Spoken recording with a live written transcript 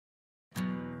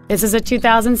This is a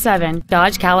 2007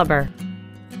 Dodge Caliber.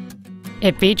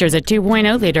 It features a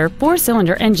 2.0-liter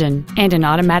four-cylinder engine and an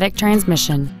automatic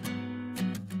transmission.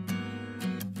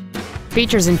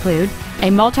 Features include a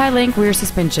multi-link rear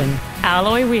suspension,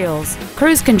 alloy wheels,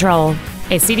 cruise control,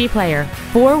 a CD player,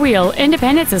 four-wheel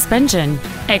independent suspension,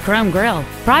 a chrome grille,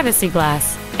 privacy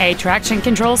glass, a traction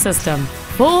control system,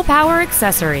 full power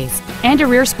accessories, and a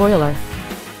rear spoiler.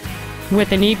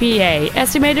 With an EPA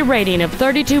estimated rating of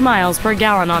 32 miles per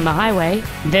gallon on the highway,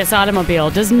 this automobile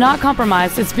does not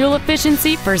compromise its fuel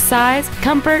efficiency for size,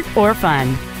 comfort, or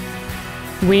fun.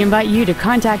 We invite you to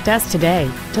contact us today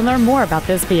to learn more about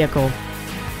this vehicle.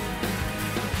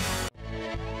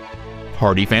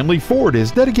 Hardy Family Ford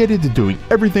is dedicated to doing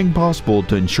everything possible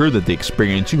to ensure that the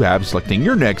experience you have selecting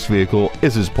your next vehicle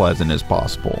is as pleasant as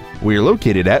possible. We are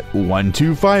located at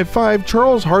 1255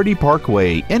 Charles Hardy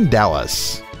Parkway in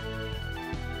Dallas.